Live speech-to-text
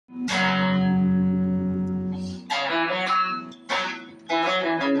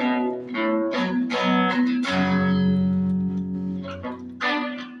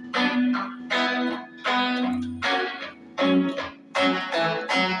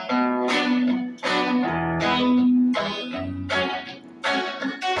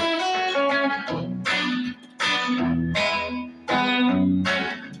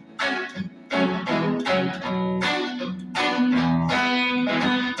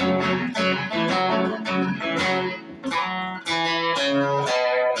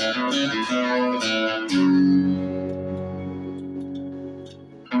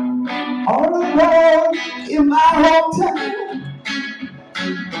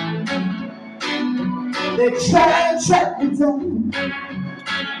They try and track me down.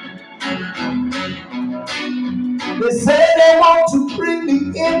 They say they want to bring me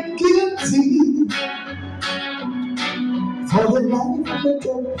in guilty for the life of a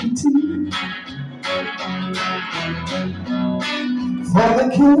deputy, for the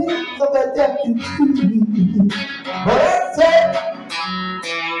killing of a deputy. But I said,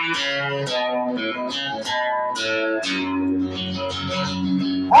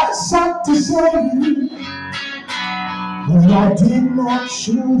 I shot to show you, but I did not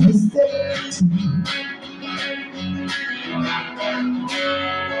shoot his deputy.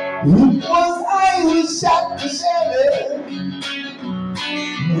 It was I who shot the sheriff,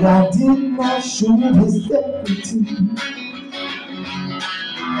 but I did not shoot his deputy.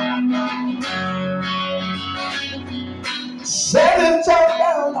 Sheriff John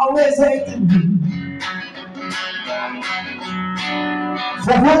Brown always hated me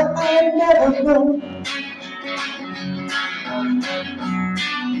for what I never know.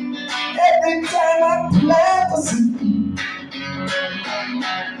 Every time I plant a seed,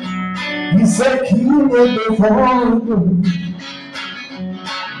 he said, kill it before I go.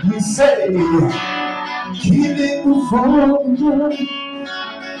 He said, kill it before I go.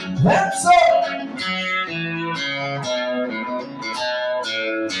 That's all.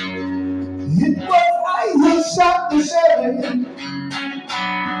 It was I who shot the sheriff,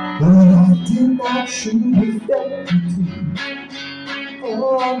 but I did not shoot his deputy.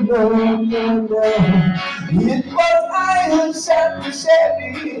 Oh no, no, no. It was I who shot the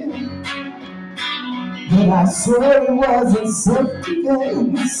sheriff, but I swear it wasn't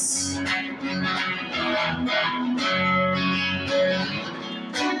self-defense.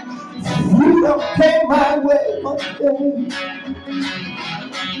 Freedom came my way one day,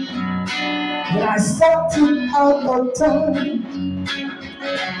 and I started out of time.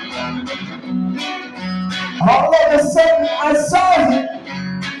 All of a sudden I saw him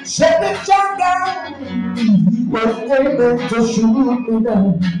shutting John down. He was able to shoot me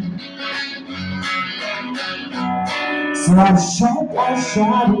down. So I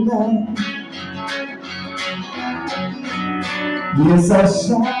shot him down. Yes, I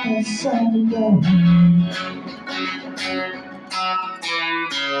shot him down.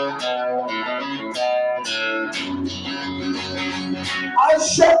 I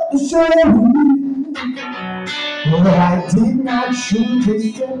shot the sheriff, but I did not shoot his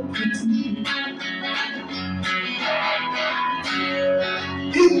deputy.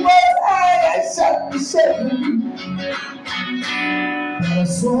 It was I shot the sheriff, but I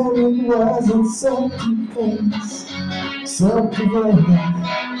swear it wasn't self-defense. Self-defense.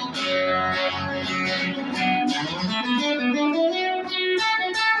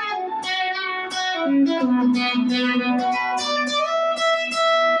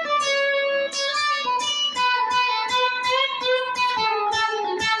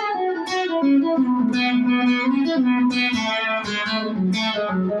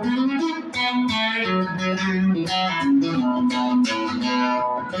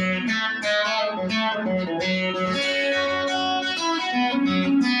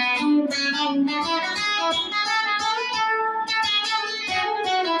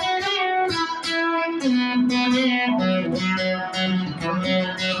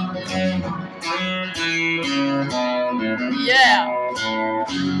 Yeah.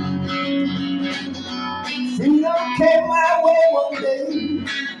 Freedom came my way one day,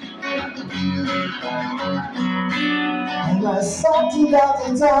 and I started out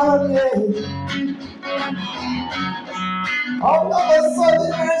the town, yeah. All of a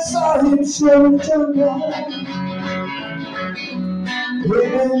sudden I saw him shooting John down,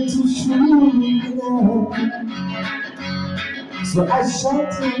 waiting to shoot me down. So I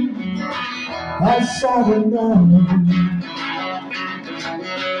shot him down.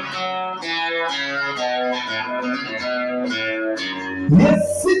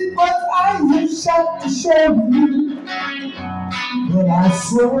 Yes, it was I who shot the sheriff, but I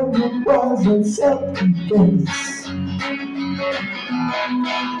swear it wasn't self-defense.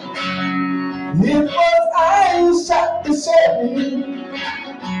 It was I who shot the sheriff,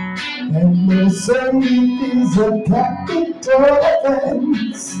 and they say it is a capital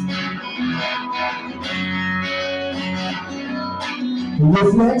offense.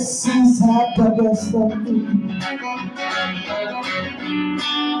 Reflexes have the best of me,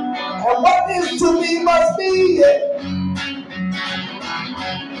 and what is to be must be.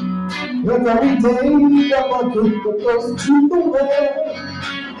 And every day the bucket that goes to the well,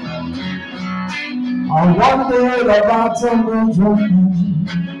 I wonder about temperature.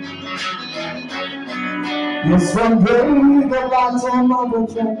 Yes, one day the bottom of the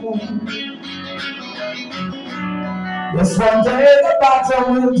chapter. Yes, one day the bottom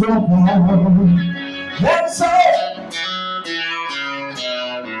will drop out. And so,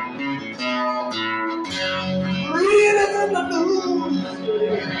 read it in the news.